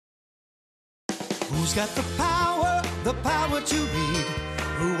Who's got the power to read?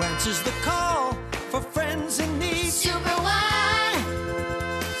 Who answers the call for friends in need? Superwhy,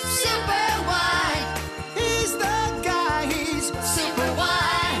 superwhy. He's the guy, he's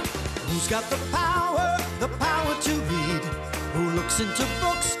Superwhy. Who's got the power to read? Who looks into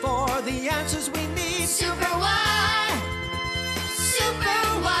books for the answers we need? Superwhy,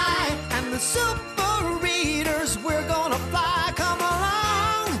 superwhy. And the super readers, we're gonna fly. Come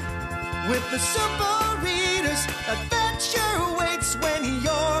along with the super readers. Adventure waits when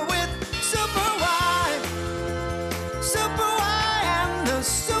you're with Superwhy. Superwhy and the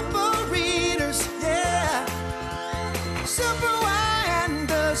super readers, yeah. Superwhy and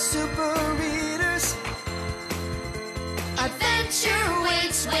the super readers. Adventure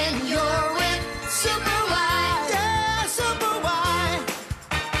waits when you're with Superwhy. Yeah, Superwhy.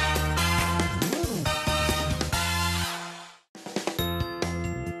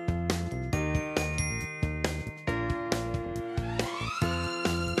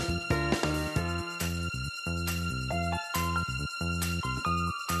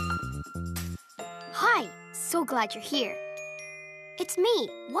 Hi, so glad you're here. It's me,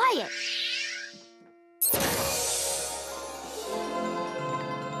 Wyatt.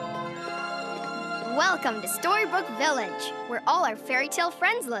 Welcome to Storybook Village, where all our fairy tale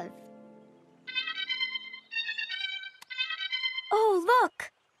friends live. Oh,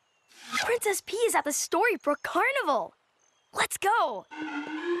 look! Princess P is at the Storybook Carnival. Let's go!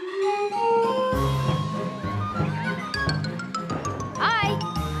 Hi!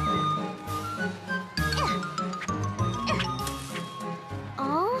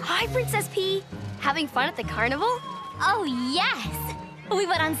 Oh, hi, Princess P. Having fun at the carnival? Oh, yes! We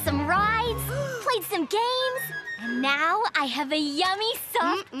went on some rides, played some games, and now I have a yummy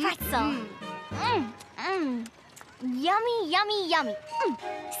soft pretzel. Yummy, yummy, yummy.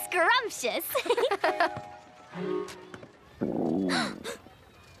 Scrumptious.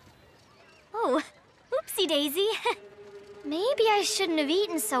 Oh, oopsie daisy. Maybe I shouldn't have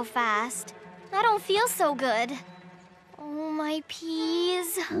eaten so fast. I don't feel so good. Oh, my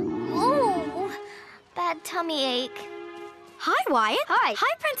peas. Ooh, bad tummy ache. Hi, Wyatt. Hi.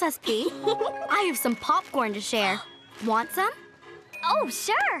 Hi, Princess P. I have some popcorn to share. Want some? Oh,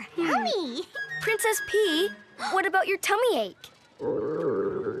 sure. Yummy. Princess P, what about your tummy ache?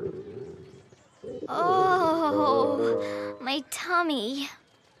 Oh, my tummy.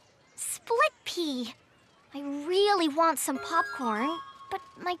 Split pea. I really want some popcorn, but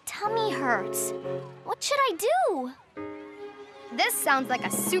my tummy hurts. What should I do? This sounds like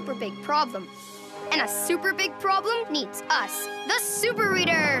a super big problem. And a super big problem needs us, the Super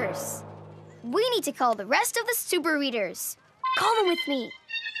Readers. We need to call the rest of the Super Readers. Call them with me.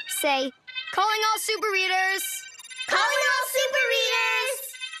 Say, calling all Super Readers. Calling all super readers.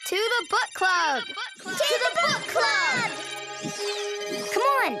 To the book club. To the book club. Come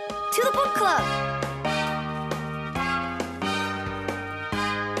on, to the book club.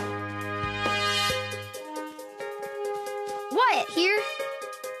 Wyatt here.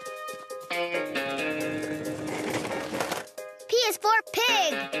 P is for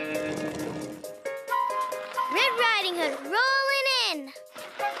pig. Red Riding Hood rolling in.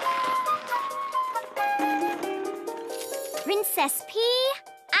 Princess P,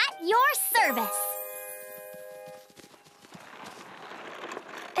 at your service.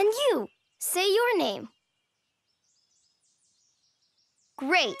 And you, say your name.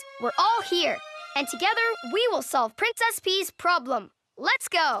 Great, we're all here. And together, we will solve Princess P's problem. Let's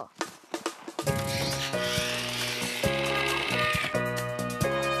go.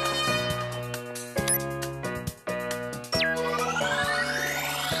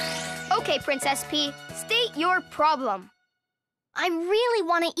 Okay, Princess P, state your problem. I really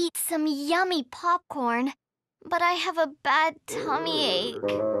want to eat some yummy popcorn, but I have a bad tummy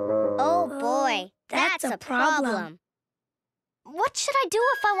ache. Oh boy, that's a problem. What should I do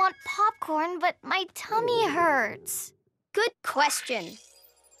if I want popcorn, but my tummy hurts? Good question.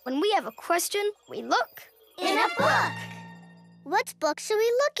 When we have a question, we look In a book. What book should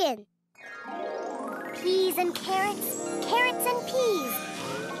we look in? Peas and carrots, carrots and peas.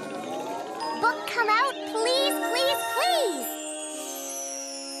 Book come out, please, please, please.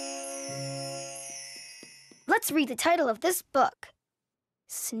 Let's read the title of this book.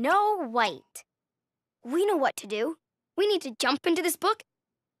 Snow White. We know what to do. We need to jump into this book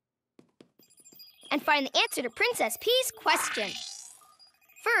and find the answer to Princess P's question.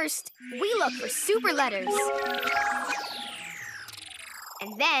 First, we look for super letters.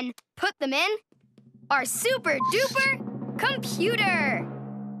 And then put them in our super-duper computer.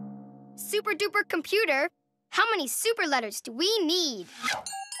 Super-duper computer, how many super letters do we need?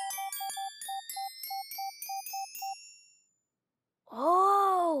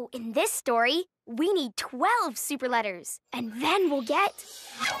 In this story, we need 12 super letters, and then we'll get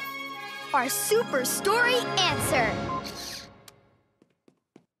our super story answer.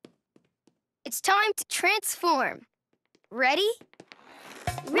 It's time to transform. Ready?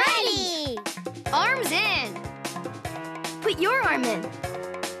 Ready! Arms in. Put your arm in.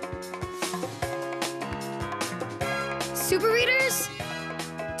 Super readers,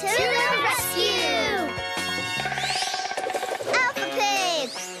 To the rescue! Alpha Pig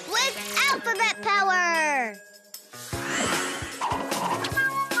with alphabet power!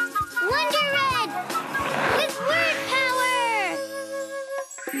 Wonder Red with word power!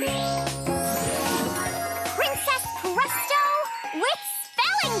 Princess Presto with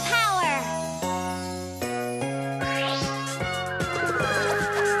spelling power!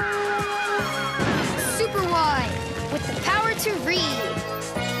 superwhy with the power to read.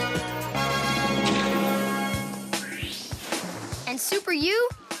 And Super U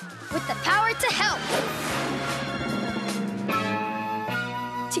with the power to help.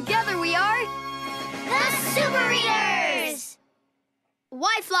 Together we are The Super Readers!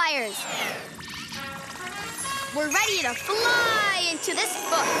 Y Flyers. We're ready to fly into this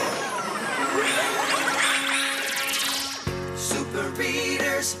book. Super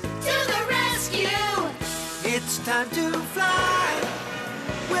readers, To the rescue! it's time to fly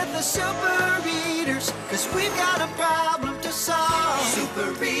with the super readers, 'cause we've got a problem to solve.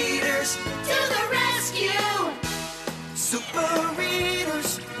 Super readers, To the rescue! super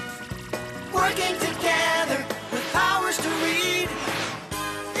readers, working together with powers to read.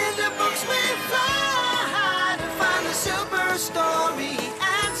 In the books we fly to find the super story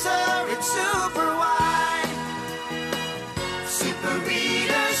answer. It's super why. Super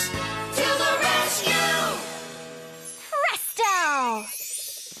readers, To the rescue! Presto!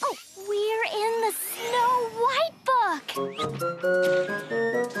 Oh, we're in the Snow White book.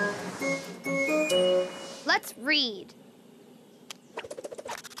 Let's read.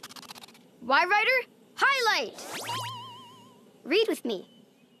 Y Rider, highlight. Read with me.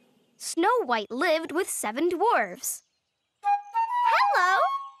 Snow White lived with 7 dwarves. Hello!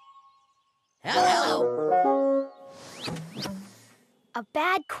 hello. A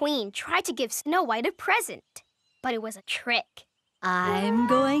bad queen tried to give Snow White a present, but it was a trick. I'm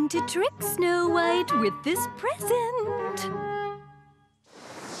going to trick Snow White with this present.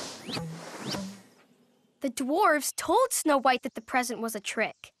 The dwarves told Snow White that the present was a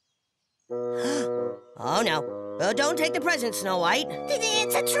trick. Oh, no. Don't take the present, Snow White.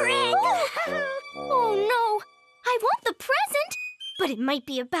 It's a trick! Oh no! I want the present, but it might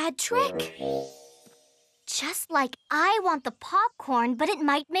be a bad trick. Just like I want the popcorn, but it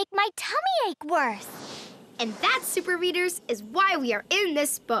might make my tummy ache worse. And that, Super Readers, is why we are in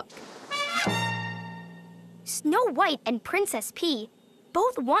this book. Snow White and Princess P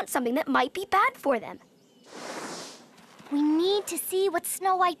both want something that might be bad for them. We need to see what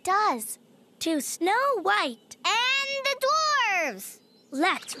Snow White does. To Snow White, And the dwarves!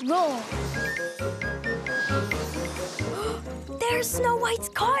 let's roll. There's Snow White's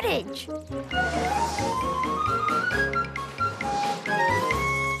cottage.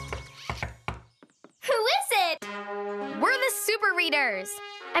 Who is it? We're the Super Readers,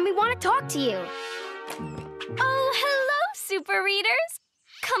 and we want to talk to you. Oh, hello, Super Readers.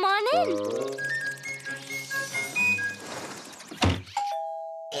 Come on in.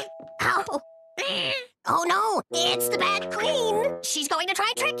 Oh. Oh no, it's the bad queen. She's going to try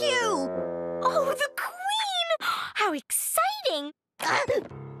and trick you. Oh, the Queen! How exciting!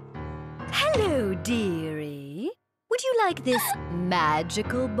 Hello, dearie. Would you like this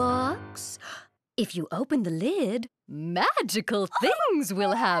magical box? If you open the lid, magical things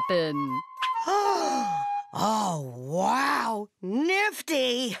will happen. Oh, wow.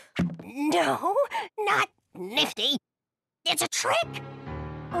 Nifty. No, not nifty. It's a trick.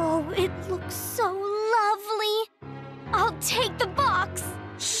 Oh, it looks so lovely. I'll take the box.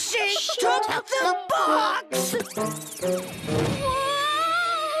 She took the box.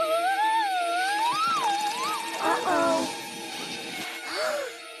 Uh-oh.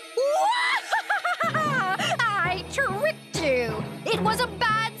 I tricked you. It was a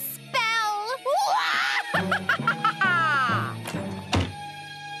bad spell.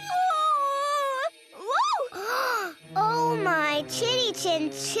 Oh, my chinny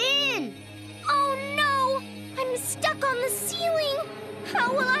chin chin. Oh, no. I'm stuck on the ceiling.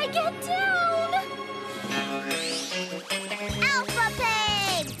 How will I get down? Alpha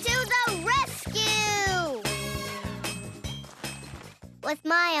Pig, to the rescue! With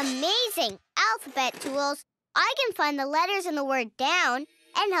my amazing alphabet tools, I can find the letters in the word down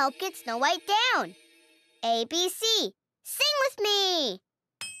and help get Snow White down. A, B, C. Sing with me.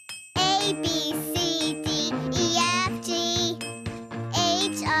 A, B, C, D, E, F, G,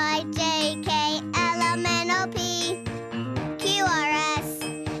 H, I, J, K, L, M, N, O, P, Q, R, S,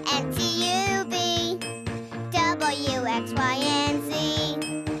 and T, U, V, W, X, Y, and Z.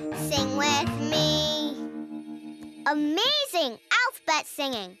 Sing with me. Amazing alphabet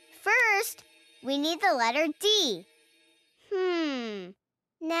singing. First, we need the letter D.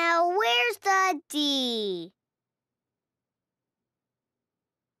 Now where's the D?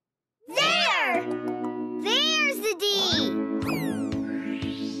 There! There's the D!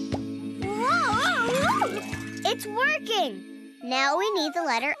 Whoa! It's working! Now we need the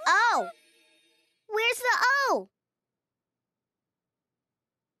letter O. Where's the O?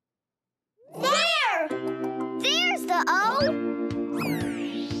 There! There's the O!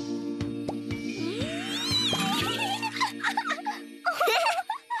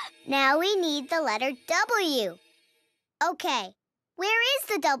 Now we need the letter W. Okay, where is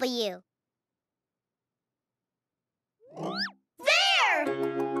the W? There!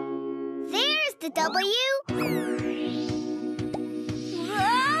 There's the W.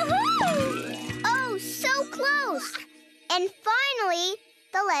 Whoa-hoo! Oh, so close. And finally,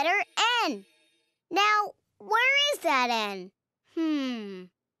 the letter N. Now, where is that N?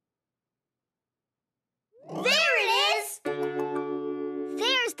 There it is!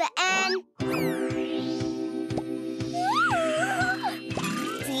 There's the N.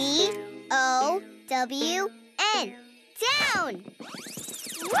 D-O-W-N. Down!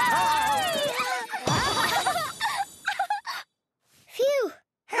 Phew!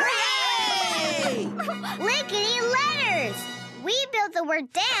 Hooray! Lickety letters! We built the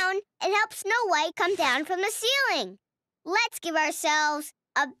word down and helped Snow White come down from the ceiling. Let's give ourselves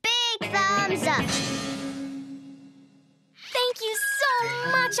a big thumbs up. Thank you so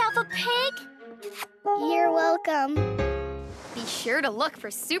much, Alpha Pig. You're welcome. Be sure to look for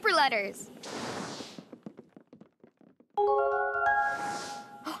super letters.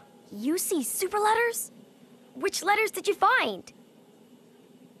 You see super letters? Which letters did you find?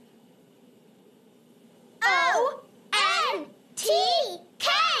 O-N-T-K.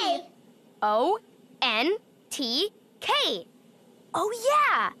 O-N-T-K. Oh,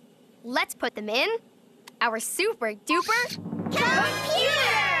 yeah! Let's put them in our super duper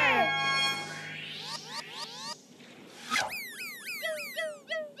Computer!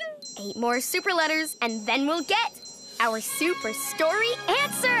 8 more super letters, and then we'll get our super story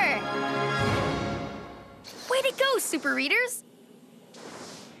answer! Way to go, super readers!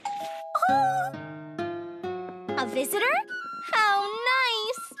 A visitor? How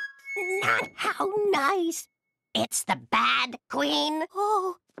nice! Not how nice. It's the Bad Queen.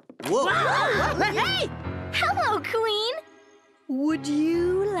 Oh, Whoa! hey! Hello, Queen. Would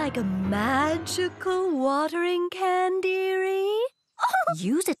you like a magical watering can, dearie?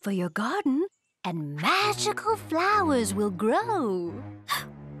 Use it for your garden, and magical flowers will grow.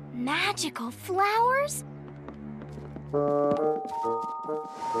 Magical flowers?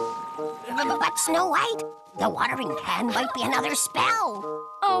 But Snow White, the watering can might be another spell.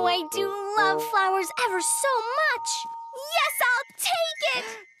 Oh, I do love flowers ever so much. Yes, I'll take it.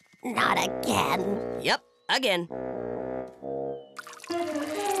 Not again. Yep, again.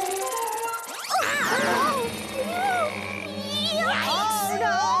 Yikes!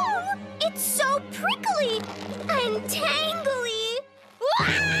 no! It's so prickly and tangly.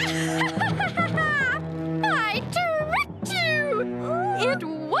 I tricked you. It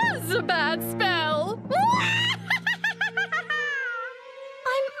was a bad spell.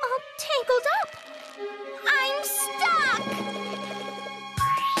 I'm all tangled up. I'm stuck.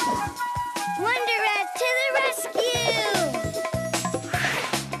 Wonder Rat to the rescue!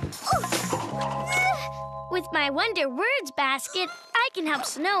 With my Wonder Words basket, I can help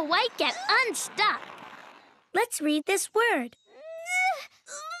Snow White get unstuck. Let's read this word.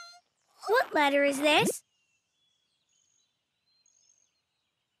 What letter is this?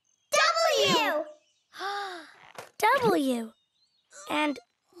 W! W. And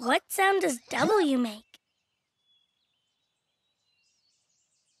what sound does W make?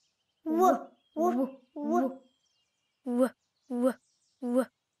 W, w, w. W, w, w.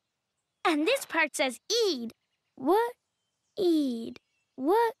 And this part says eed. What? Eed.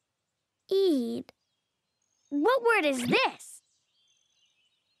 What? Eed. What word is this?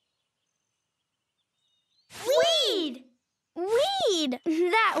 Weed! Weed!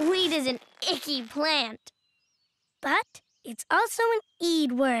 That weed is an icky plant. But it's also an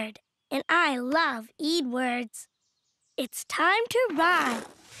eed word, and I love eed words. It's time to rhyme.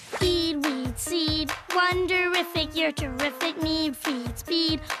 Eed, weed, seed, wonderific, you're terrific, need, feed,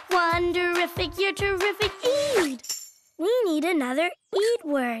 speed, wonderific, you're terrific, eed. We need another eed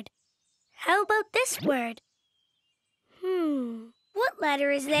word. How about this word? What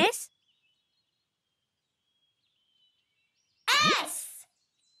letter is this? S.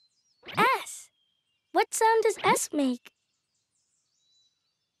 S. What sound does S make?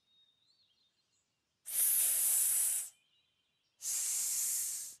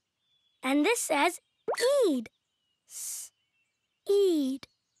 S. And this says eed. Eed.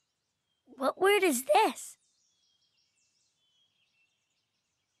 What word is this?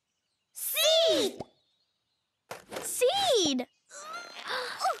 Seed. Seed.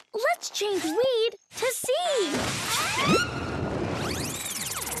 Let's change weed to seed.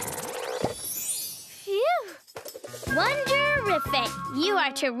 Phew. Wonderific. You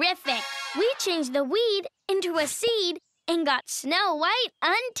are terrific. We changed the weed into a seed and got Snow White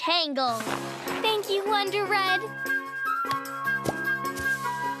untangled. Thank you, Wonder Red.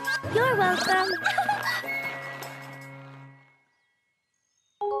 You're welcome.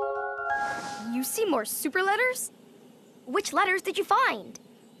 You see more super letters? Which letters did you find?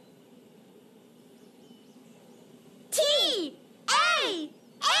 T-A-H-N.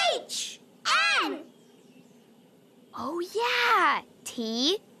 Oh, yeah!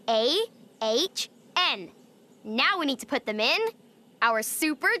 T-A-H-N. Now we need to put them in our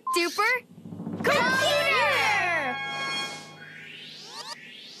super duper computer!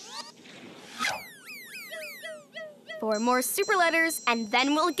 Four more super letters, and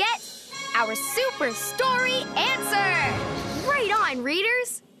then we'll get our super story answer! Right on,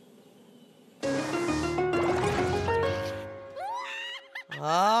 readers!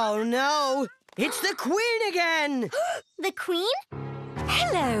 Oh, no! It's the Queen again! The Queen?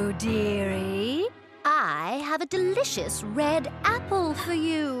 Hello, dearie. I have a delicious red apple for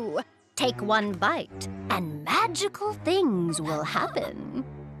you. Take one bite, and magical things will happen.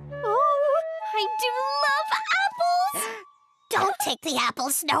 Oh, I do love apples! Don't take the apple,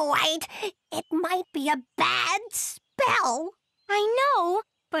 Snow White. It might be a bad spell. I know,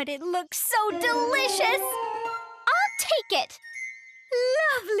 but it looks so delicious. I'll take it.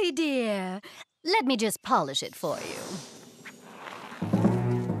 Lovely, dear. Let me just polish it for you.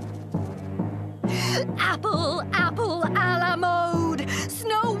 Apple, apple, a la mode.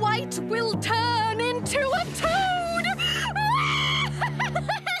 Snow White will turn into a toad.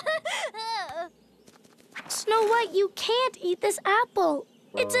 Snow White, you can't eat this apple.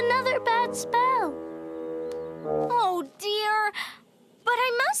 It's another bad spell. Oh, dear. But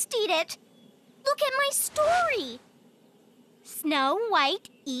I must eat it. Look at my story. Snow White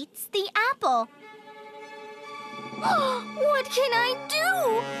eats the apple. What can I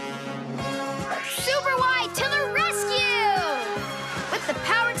do? Superwhy to the rescue! With the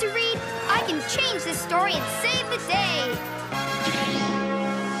power to read, I can change this story and save the day.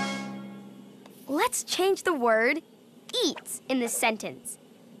 Let's change the word eats in this sentence.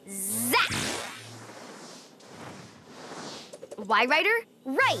 Zap! Why, writer?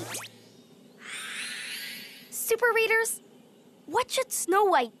 Right. Super readers, what should Snow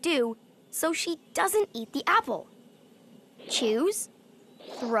White do so she doesn't eat the apple? Chews,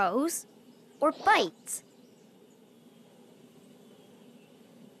 throws, or bites?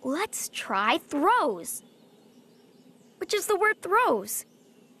 Let's try throws. Which is the word throws?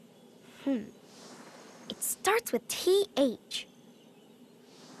 It starts with TH.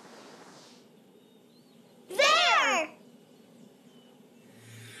 There!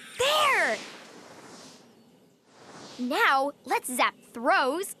 There! Now, let's zap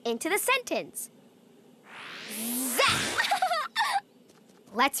throws into the sentence. Zap!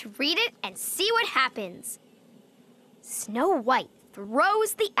 Let's read it and see what happens. Snow White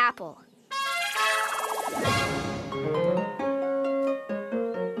throws the apple.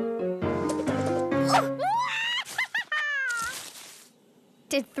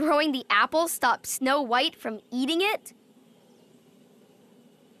 Did throwing the apple stop Snow White from eating it?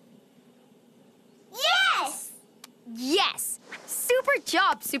 Yes! Yes! Super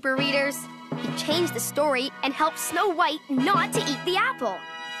job, super readers! You changed the story and helped Snow White not to eat the apple.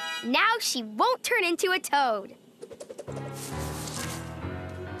 Now she won't turn into a toad.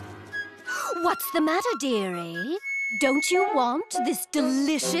 What's the matter, dearie? Don't you want this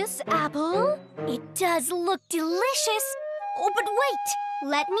delicious apple? It does look delicious. Oh, but wait.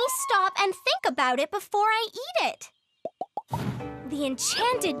 Let me stop and think about it before I eat it. The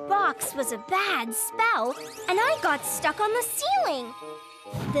enchanted box was a bad spell, and I got stuck on the ceiling.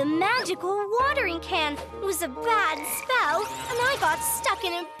 The magical watering can was a bad spell, and I got stuck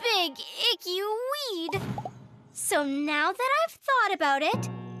in a big, icky weed. So now that I've thought about it,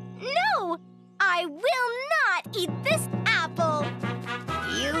 no, I will not eat this apple.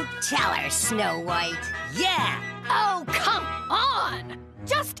 You tell her, Snow White. Yeah, Oh, come on!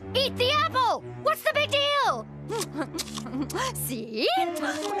 Just eat the apple! What's the big deal? See?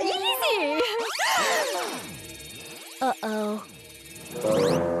 Easy! Uh-oh.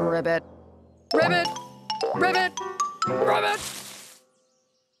 Ribbit. Ribbit! Ribbit! Ribbit!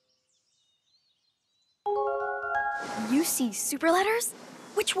 You see super letters?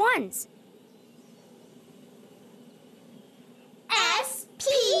 Which ones? S-P-D-I.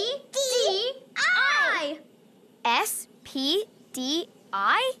 S-P-D-I?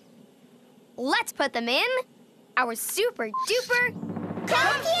 Let's put them in our super duper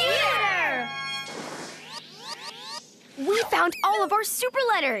Computer! We found all of our super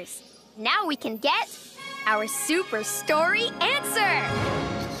letters. Now we can get our super story answer.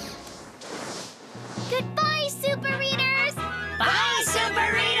 Goodbye, super readers! Bye,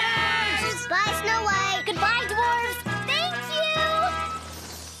 Super Readers! Bye, Snow White! Goodbye, dwarves! Thank you!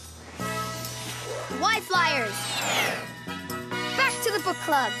 Why Flyers? Back to the book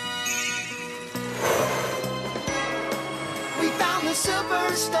club. We found the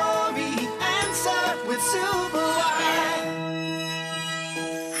super story answer with superwhy.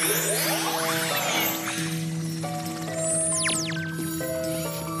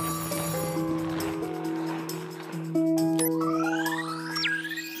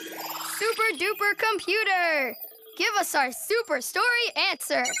 Super duper computer! Give us our super story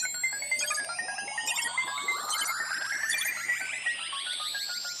answer.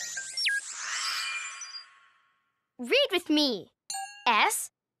 Read with me.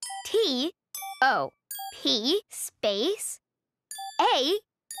 S-T-O-P space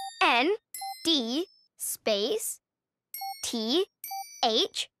A-N-D space T-H-I-N-K.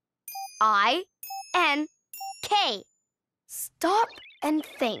 Stop and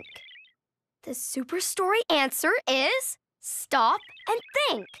think. The super story answer is stop and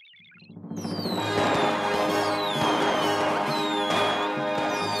think.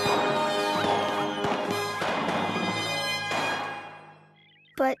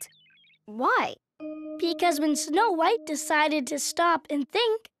 But why? Because when Snow White decided to stop and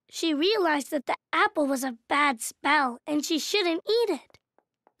think, she realized that the apple was a bad spell and she shouldn't eat it.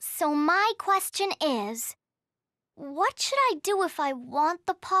 So my question is, what should I do if I want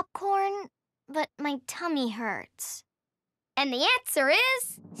the popcorn, but my tummy hurts? And the answer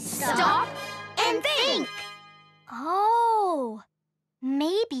is stop and think. Oh,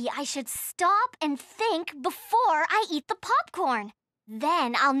 maybe I should stop and think before I eat the popcorn.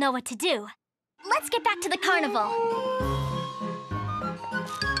 Then I'll know what to do. Let's get back to the carnival.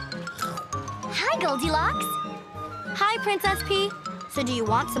 Hi, Goldilocks. Hi, Princess P. So do you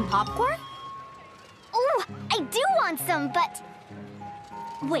want some popcorn? Oh, I do want some, but...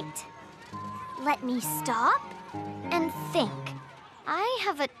 Wait. Let me stop and think. I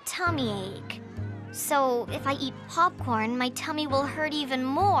have a tummy ache. So if I eat popcorn, my tummy will hurt even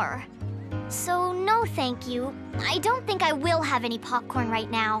more. So no thank you. I don't think I will have any popcorn right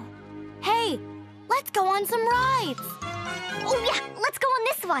now. Hey, let's go on some rides. Oh yeah, let's go on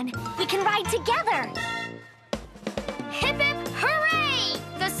this one. We can ride together. Hip hip hooray!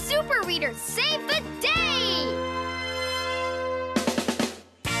 The super readers saved the day!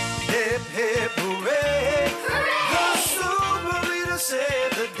 Hip, hip, hooray! The super reader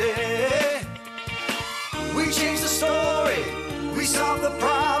saved the day. We changed the story. We solved the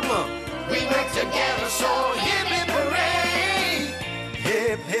problem. We work together, so hip, hip, hooray!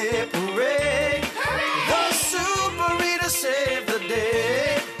 Hip, hip, hooray! The super reader saved the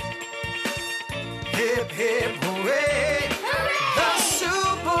day. Hip, hip, hooray!